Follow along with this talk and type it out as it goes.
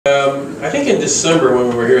think in December when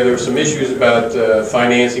we were here, there were some issues about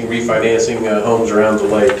financing, refinancing homes around the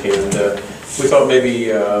lake, and we thought maybe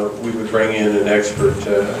we would bring in an expert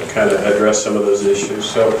to kind of address some of those issues.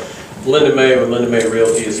 So Linda May with Linda May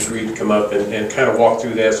Realty has agreed to come up and kind of walk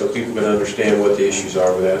through that so people can understand what the issues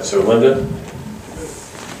are with that. So Linda?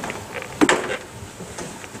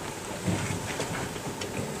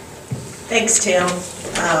 Thanks, Tim.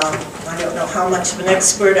 I don't know how much of an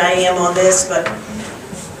expert I am on this, but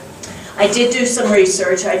I did do some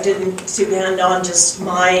research. I didn't depend on just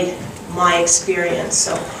my experience,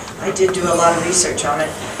 so I did do a lot of research on it.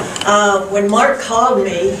 When Mark called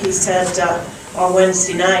me, he said, on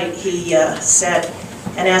Wednesday night, he said,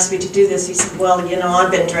 and asked me to do this, he said, well, you know,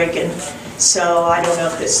 I've been drinking, so I don't know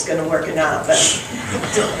if this is going to work or not, but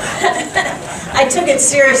I took it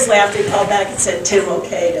seriously after he called back and said, Tim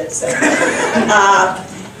okayed it. So.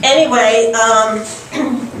 Anyway,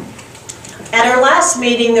 at our last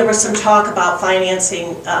meeting, there was some talk about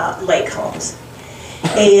financing lake homes.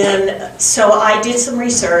 And so I did some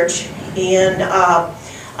research, and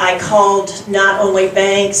I called not only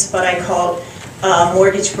banks, but I called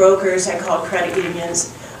mortgage brokers, I called credit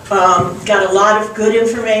unions. Got a lot of good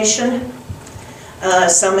information.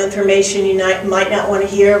 Some information you might not want to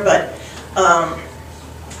hear, but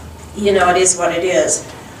you know, it is what it is.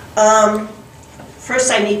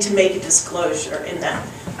 First, I need to make a disclosure in that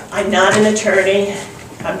I'm not an attorney,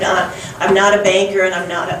 I'm not a banker, and I'm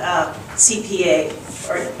not a CPA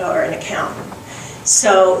or an accountant.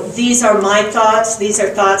 So these are my thoughts. These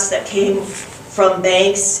are thoughts that came from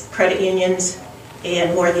banks, credit unions,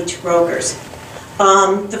 and mortgage brokers.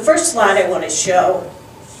 The first slide I want to show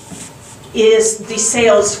is the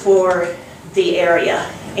sales for the area,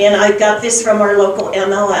 and I got this from our local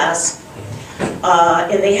MLS,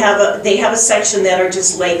 and they have a section that are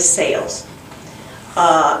just lake sales.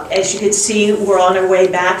 As you can see, we're on our way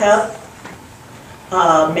back up.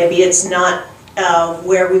 Maybe it's not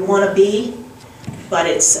where we want to be, but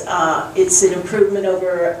it's an improvement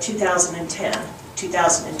over 2010.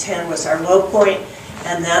 2010 was our low point,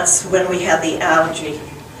 and that's when we had the algae.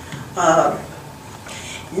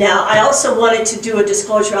 Now, I also wanted to do a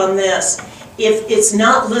disclosure on this. If it's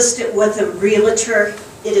not listed with a realtor,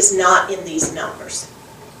 it is not in these numbers,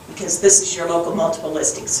 because this is your local multiple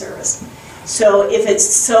listing service. So if it's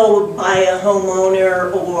sold by a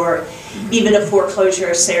homeowner or even a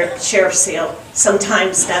foreclosure or sheriff's sale,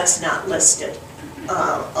 sometimes that's not listed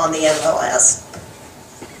on the MLS.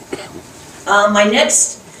 My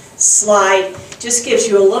next slide just gives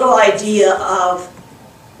you a little idea of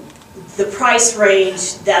the price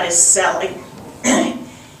range that is selling.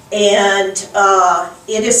 And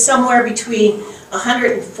it is somewhere between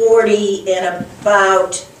 $140,000 and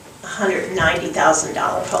about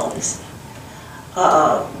 $190,000 homes.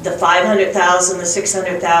 The $500,000, the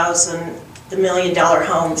 $600,000, the $1 million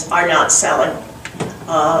homes are not selling.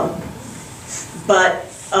 But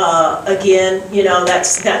again, you know,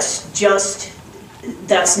 that's not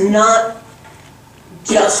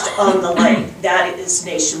just on the lake. That is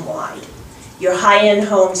nationwide. Your high-end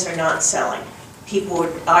homes are not selling. People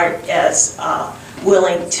aren't as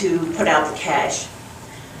willing to put out the cash.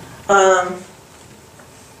 And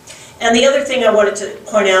the other thing I wanted to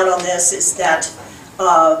point out on this is that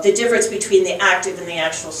the difference between the active and the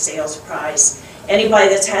actual sales price. Anybody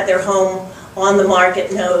that's had their home on the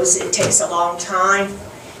market knows it takes a long time.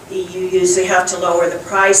 You usually have to lower the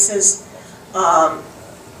prices,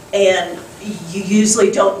 and you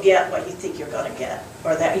usually don't get what you think you're going to get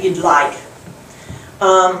or that you'd like.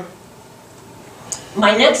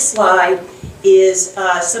 My next slide is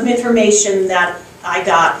some information that I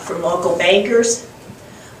got from local bankers,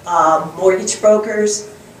 mortgage brokers,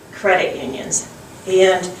 credit unions.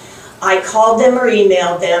 And I called them or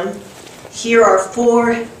emailed them. Here are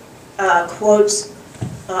 4 quotes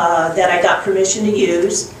that I got permission to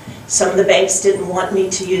use. Some of the banks didn't want me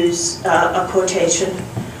to use a quotation.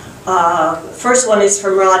 First one is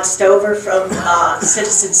from Rod Stover from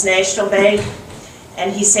Citizens National Bank.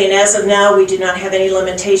 And he's saying, as of now, we do not have any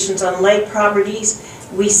limitations on lake properties.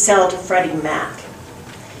 We sell to Freddie Mac.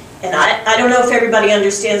 And I don't know if everybody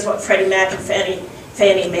understands what Freddie Mac and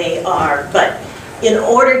Fannie Mae are, but in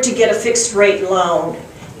order to get a fixed rate loan,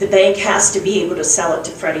 the bank has to be able to sell it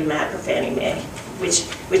to Freddie Mac or Fannie Mae, which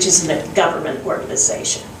is a government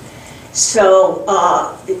organization. So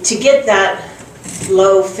to get that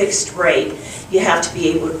low fixed rate, you have to be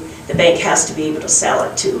able, the bank has to be able to sell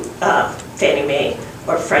it to Fannie Mae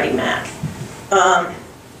or Freddie Mac.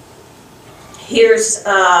 Here's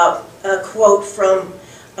a quote from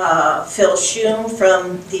Phil Schum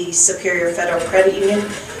from the Superior Federal Credit Union.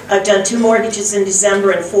 I've done 2 mortgages in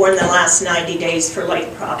December and 4 in the last 90 days for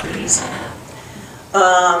lake properties.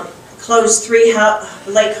 Closed 3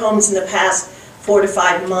 lake homes in the past 4 to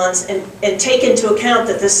 5 months, and take into account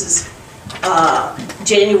that this is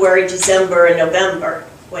January, December, and November,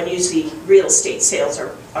 when usually real estate sales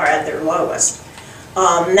are at their lowest.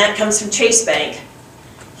 And that comes from Chase Bank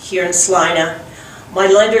here in Salina. My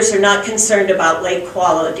lenders are not concerned about lake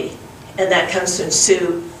quality, and that comes from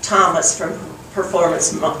Sue Thomas from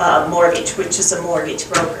Performance Mortgage, which is a mortgage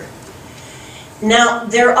broker. Now,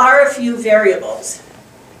 there are a few variables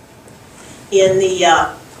in the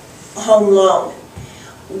home loan.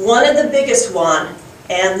 One of the biggest one,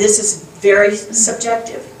 and this is very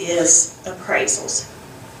subjective, is appraisals.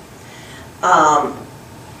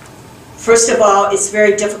 First of all, it's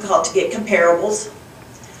very difficult to get comparables.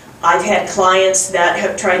 I've had clients that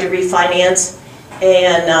have tried to refinance,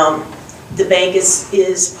 and the bank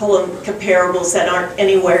is pulling comparables that aren't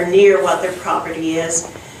anywhere near what their property is.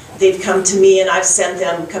 They've come to me and I've sent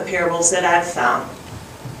them comparables that I've found.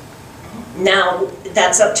 Now,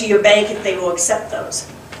 that's up to your bank if they will accept those.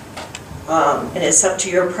 And it's up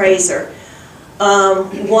to your appraiser.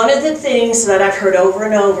 One of the things that I've heard over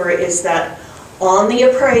and over is that on the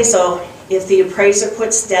appraisal, if the appraiser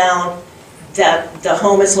puts down that the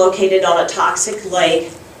home is located on a toxic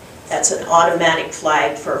lake, that's an automatic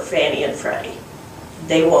flag for Fannie and Freddie.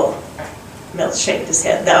 They will, Milt shake his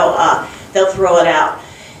head, they'll throw it out.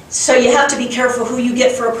 So you have to be careful who you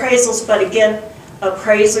get for appraisals, but again,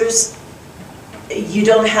 appraisers, you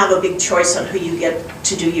don't have a big choice on who you get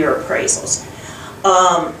to do your appraisals.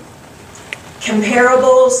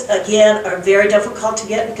 Comparables, again, are very difficult to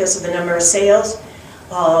get because of the number of sales.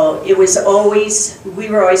 We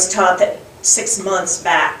were always taught that 6 months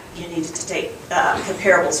back you needed to take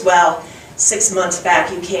comparables. Well, 6 months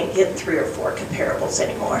back you can't get 3 or 4 comparables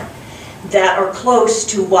anymore that are close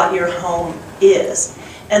to what your home is.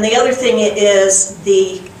 And the other thing is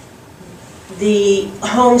the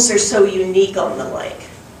homes are so unique on the lake.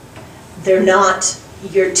 They're not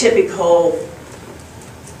your typical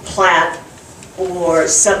plat or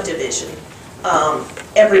subdivision.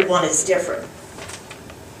 Everyone is different.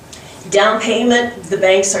 Down payment, the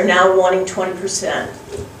banks are now wanting 20%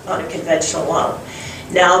 on a conventional loan.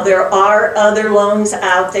 Now there are other loans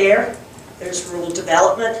out there. There's rural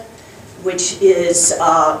development, which is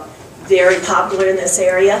very popular in this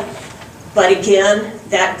area. But again,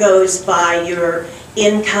 that goes by your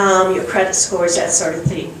income, your credit scores, that sort of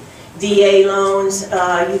thing. VA loans,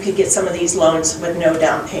 you could get some of these loans with no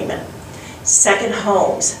down payment. Second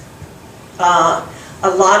homes. A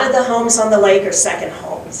lot of the homes on the lake are second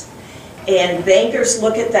homes. And bankers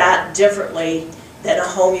look at that differently than a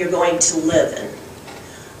home you're going to live in.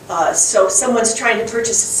 So if someone's trying to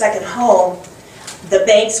purchase a second home, the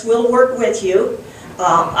banks will work with you.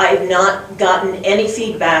 I've not gotten any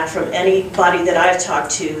feedback from anybody that I've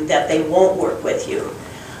talked to that they won't work with you.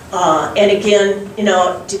 And again, you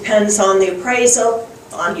know, it depends on the appraisal,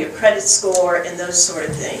 on your credit score, and those sort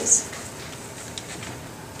of things.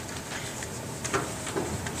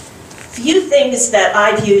 Few things that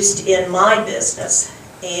I've used in my business,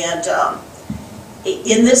 and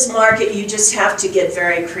in this market you just have to get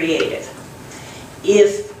very creative.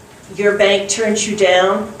 If your bank turns you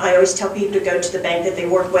down, I always tell people to go to the bank that they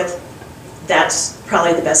work with. That's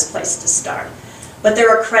probably the best place to start. But there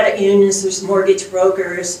are credit unions, there's mortgage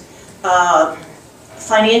brokers,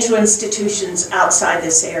 financial institutions outside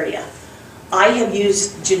this area. I have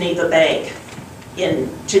used Geneva Bank in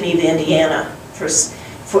Geneva, Indiana. For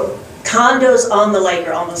condos on the lake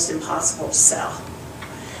are almost impossible to sell.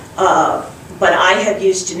 But I have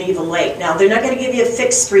used Geneva Lake. Now, they're not going to give you a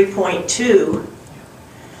fixed 3.2,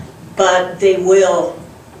 but they will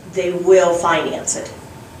finance it.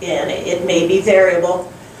 And it may be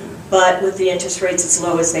variable, but with the interest rates as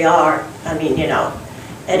low as they are, I mean, you know,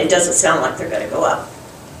 and it doesn't sound like they're going to go up.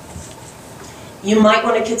 You might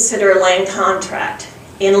want to consider a land contract.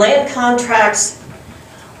 And land contracts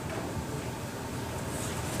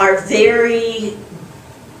are very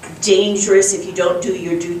dangerous if you don't do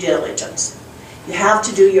your due diligence. You have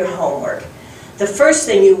to do your homework. The first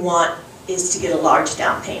thing you want is to get a large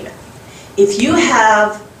down payment. If you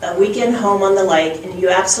have a weekend home on the lake and you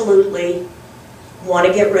absolutely want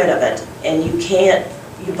to get rid of it and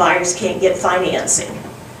your buyers can't get financing,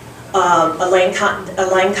 a land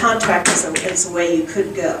contract is the way you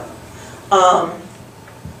could go.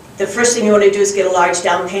 The first thing you want to do is get a large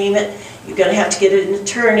down payment. You're going to have to get an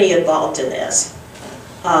attorney involved in this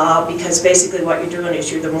because basically what you're doing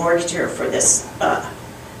is you're the mortgager for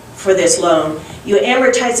for this loan. You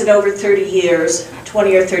amortize it over 30 years,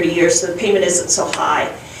 20 or 30 years, so the payment isn't so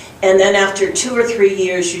high. And then after 2 or 3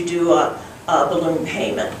 years, you do a balloon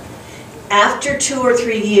payment. After 2 or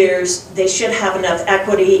 3 years, they should have enough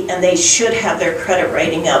equity and they should have their credit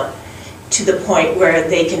rating up to the point where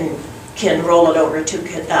they can roll it over to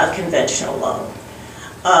a conventional loan.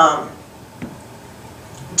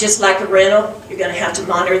 Just like a rental, you're going to have to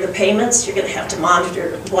monitor the payments, you're going to have to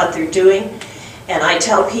monitor what they're doing. And I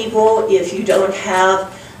tell people, if you don't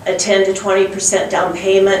have a 10 to 20% down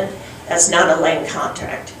payment, that's not a land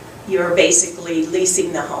contract. You're basically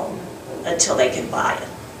leasing the home until they can buy it.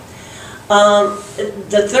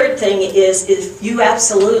 The third thing is, if you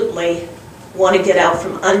absolutely want to get out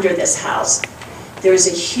from under this house, there's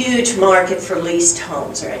a huge market for leased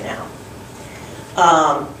homes right now.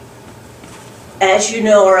 As you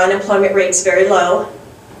know, our unemployment rate's very low,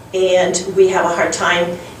 and we have a hard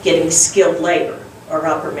time getting skilled labor or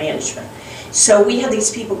upper management. So we have these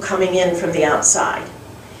people coming in from the outside,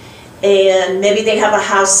 and maybe they have a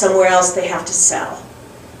house somewhere else they have to sell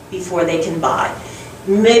before they can buy.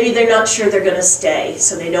 Maybe they're not sure they're going to stay,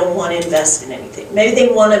 so they don't want to invest in anything. Maybe they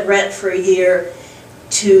want to rent for a year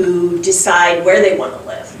to decide where they want to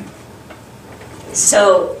live.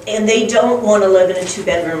 So, and they don't want to live in a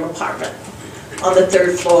 2-bedroom apartment on the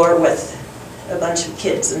 3rd floor with a bunch of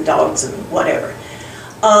kids and dogs and whatever.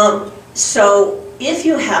 So if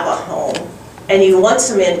you have a home and you want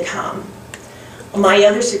some income, my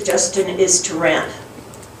other suggestion is to rent,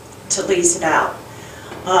 to lease it out.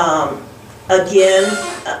 Again,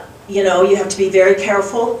 you know, you have to be very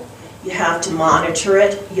careful. You have to monitor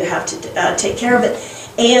it. You have to take care of it.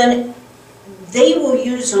 And they will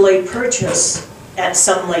usually purchase at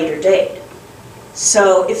some later date.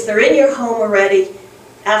 So if they're in your home already,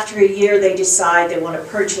 after a year they decide they want to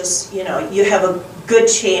purchase, you know, you have a good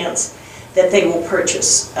chance that they will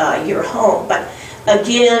purchase your home. But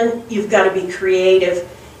again, you've got to be creative.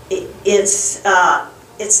 It's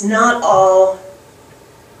not all,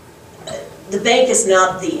 the bank is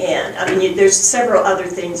not the end. I mean, there's several other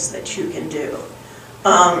things that you can do.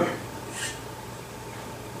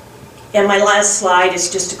 And my last slide is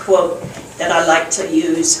just a quote that I like to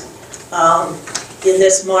use. In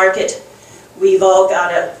this market, we've all got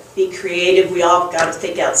to be creative. We all got to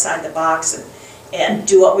think outside the box and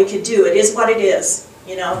do what we could do. It is what it is,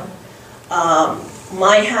 you know.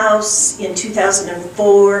 My house in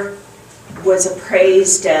 2004 was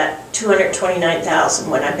appraised at $229,000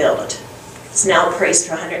 when I built it. It's now appraised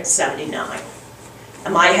for $179,000.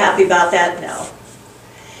 Am I happy about that? No.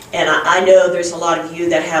 And I know there's a lot of you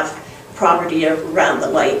that have property around the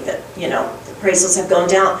lake that, you know, the appraisals have gone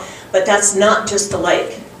down. But that's not just the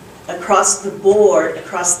lake. Across the board,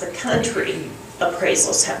 across the country,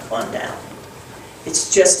 appraisals have gone down.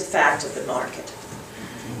 It's just a fact of the market.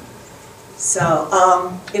 So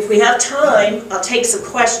if we have time, I'll take some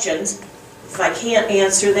questions. If I can't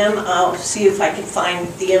answer them, I'll see if I can find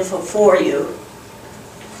the info for you.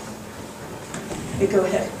 You go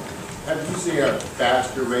ahead. Have you seen a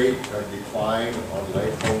faster rate of decline on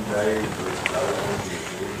lake home days versus other homes in the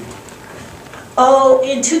community? Oh,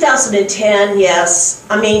 in 2010, yes.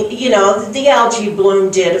 I mean, you know, the algae bloom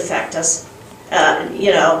did affect us.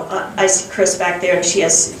 You know, I see Chris back there, and she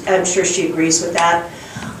has, I'm sure she agrees with that.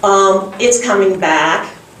 It's coming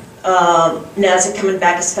back. Now, is it coming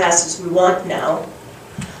back as fast as we want? No.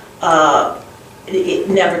 It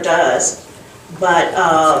never does. But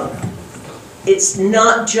it's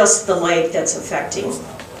not just the lake that's affecting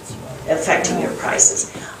your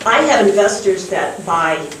prices. I have investors that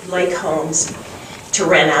buy lake homes to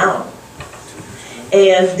rent out,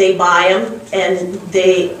 and they buy them, and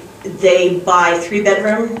they buy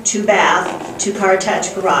 3-bedroom, 2-bath, 2-car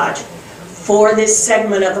attached garage for this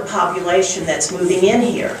segment of the population that's moving in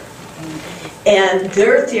here. And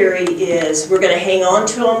their theory is we're going to hang on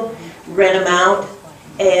to them, rent them out,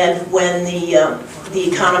 and when the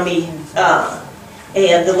economy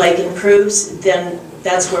and the lake improves, then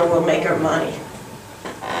that's where we'll make our money.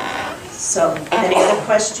 So, any other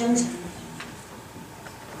questions?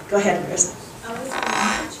 Go ahead, Chris. I was going to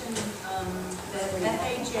mention that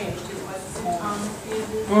FHA, which is what St. Thomas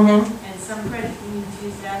uses, and some credit unions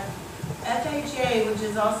use that. FHA, which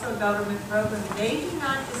is also a government program, they do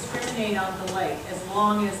not discriminate on the lake as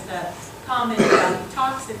long as the comment about the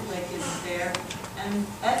toxic lake isn't there. And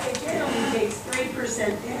FHA only takes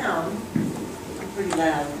 3% down. I'm pretty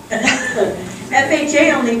loud.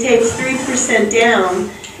 FHA only takes 3%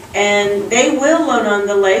 down, and they will loan on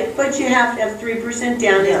the lake, but you have to have 3%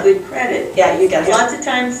 down in good credit. Yeah, you got it. Lots of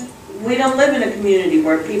times, we don't live in a community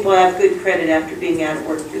where people have good credit after being out of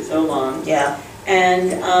work for so long. Yeah.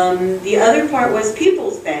 And the other part was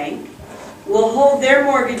People's Bank will hold their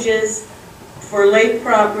mortgages for lake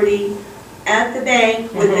property at the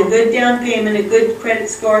bank with a good down payment, a good credit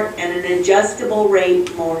score, and an adjustable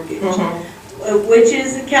rate mortgage, which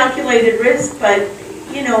is a calculated risk, but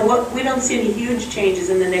you know, we don't see any huge changes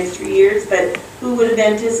in the next 3 years, but who would have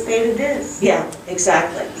anticipated this? Yeah,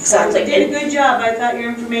 exactly. So you did a good job. I thought your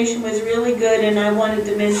information was really good, and I wanted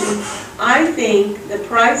to mention, I think the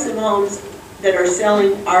price of homes that are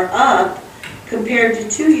selling are up compared to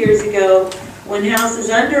 2 years ago when houses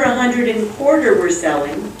under 125 were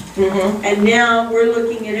selling. And now we're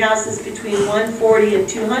looking at houses between 140 and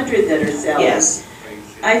 200 that are selling. Yes.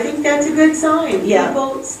 I think that's a good sign. Yeah.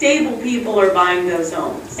 People, stable people are buying those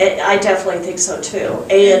homes. I definitely think so too.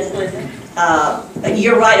 And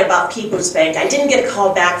you're right about People's Bank. I didn't get a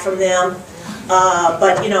call back from them,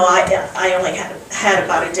 but you know, I only had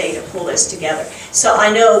about a day to pull this together. So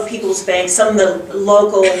I know People's Bank, some of the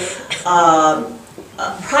local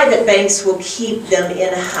private banks will keep them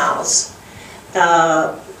in-house.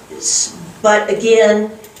 But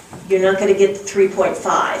again, you're not going to get the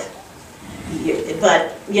 3.5.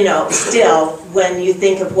 But, you know, still, when you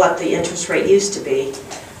think of what the interest rate used to be,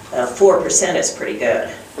 4% is pretty good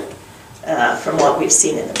from what we've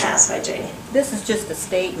seen in the past. Hi, Janie. This is just a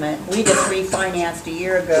statement. We just refinanced a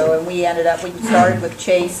year ago, and we started with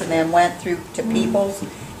Chase and then went through to People's.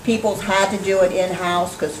 People's had to do it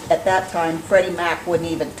in-house because at that time, Freddie Mac wouldn't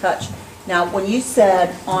even touch. Now, when you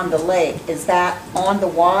said on the lake, is that on the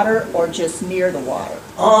water or just near the water?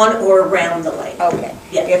 On or around the lake. Okay.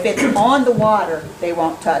 Yeah. If it's on the water, they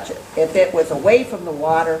won't touch it. If it was away from the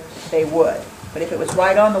water, they would. But if it was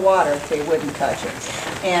right on the water, they wouldn't touch it.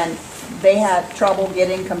 And they had trouble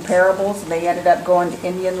getting comparables, and they ended up going to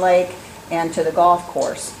Indian Lake and to the golf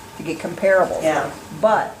course to get comparables. Yeah.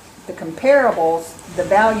 But the comparables, the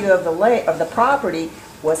value of the property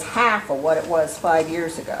was half of what it was 5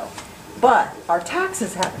 years ago. But our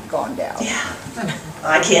taxes haven't gone down. Yeah,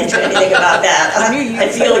 I can't do anything about that. I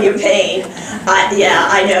feel your pain. Yeah,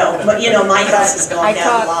 I know. But you know, my house has gone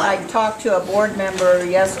down a lot. I talked to a board member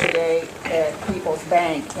yesterday at People's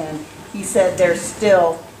Bank, and he said there's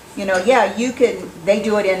still, you know, yeah, they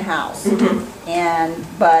do it in-house,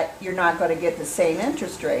 but you're not going to get the same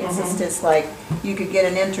interest rates. It's just like you could get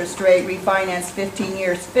an interest rate refinance 15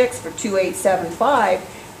 years fixed for 2.875,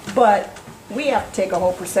 but we have to take a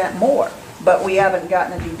whole % more, but we haven't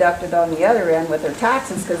gotten it deducted on the other end with their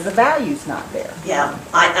taxes because the value's not there. Yeah,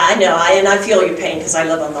 I know, and I feel your pain because I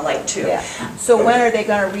live on the lake too. Yeah. So when are they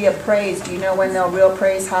going to reappraise? Do you know when they'll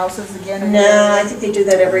reappraise houses again? No, I think they do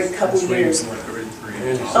that every couple of years.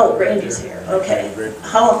 Oh, Randy's here. Okay.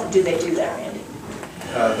 How often do they do that, Randy?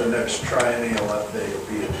 The next triennial update will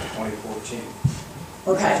be in 2014.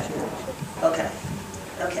 Okay.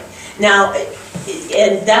 Okay. Now,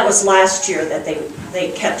 and that was last year that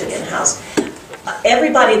they kept it in-house.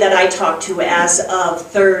 Everybody that I talked to as of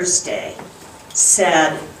Thursday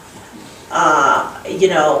said, you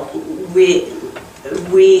know,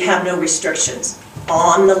 we have no restrictions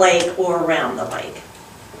on the lake or around the lake.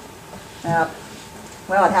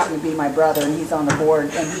 Well, it happened to be my brother, and he's on the board,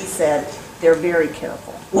 and he said they're very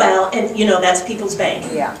careful. Well, and you know, that's People's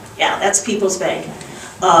Bank. Yeah. Yeah, that's People's Bank.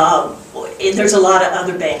 There's a lot of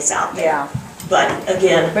other banks out there. Yeah. But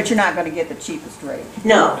again. But you're not going to get the cheapest rate.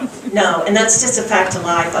 No, and that's just a fact of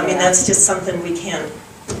life. I mean, that's just something we can't,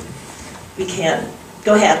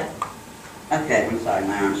 go ahead. Okay, I'm sorry,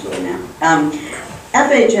 my arm's sore now.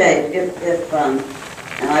 FHA, if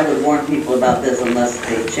and I would warn people about this unless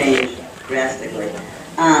they change drastically.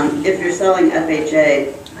 If you're selling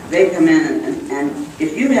FHA, they come in and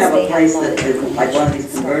if you have a place that is like one of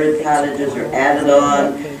these converted cottages or added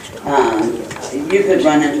on, you could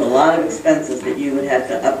run into a lot of expenses that you would have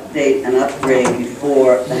to update and upgrade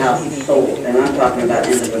before the house is sold. And I'm talking about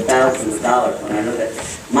into the thousands of dollars when I look at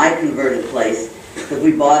my converted place, because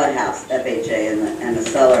we bought a house, FHA, and the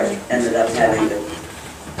seller ended up having to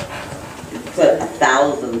put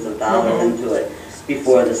thousands of dollars into it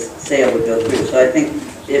before the sale would go through. So I think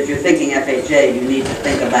if you're thinking FHA, you need to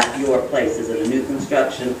think about your place. Is it a new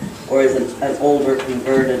construction, or is it an older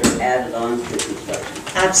converted or added on to construction?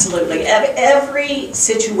 Absolutely. Every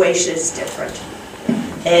situation is different.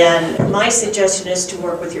 And my suggestion is to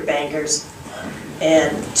work with your bankers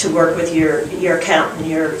and to work with your accountant,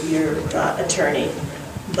 your attorney.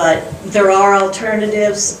 But there are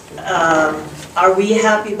alternatives. Are we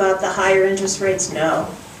happy about the higher interest rates? No.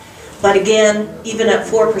 But again, even at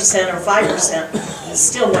 4% or 5%, it's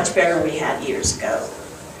still much better than we had years ago.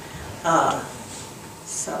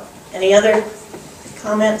 So, any other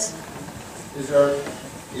comments? Is there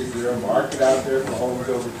Is there a market out there for homes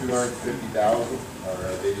over 250,000, or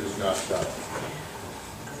are they just not selling?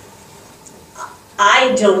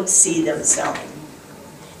 I don't see them selling.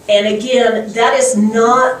 And again, that is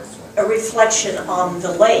not a reflection on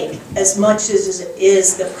the lake as much as it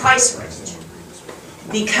is the price range.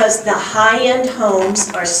 Because the high-end homes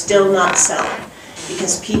are still not selling.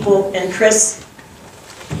 Because people, and Chris,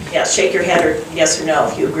 yeah, shake your head or yes or no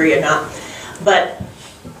if you agree or not. But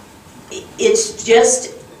it's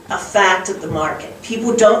just a fact of the market.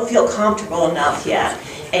 People don't feel comfortable enough yet,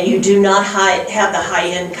 and you do not have the high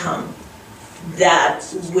income that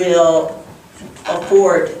will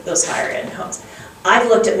afford those higher end homes. I've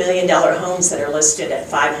looked at $1 million homes that are listed at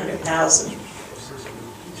 $500,000,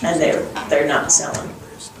 and they're not selling.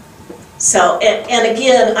 So, and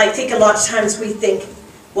again, I think a lot of times we think,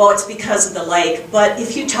 well, it's because of the lake, but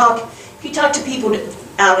if you talk to people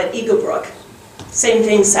out at Eagle Brook, same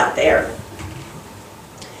things out there.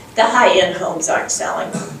 The high-end homes aren't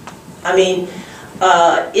selling. I mean,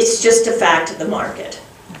 it's just a fact of the market.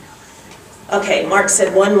 Okay, Mark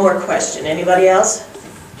said one more question. Anybody else?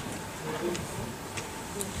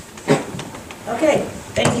 Okay,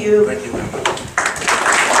 thank you. Thank you.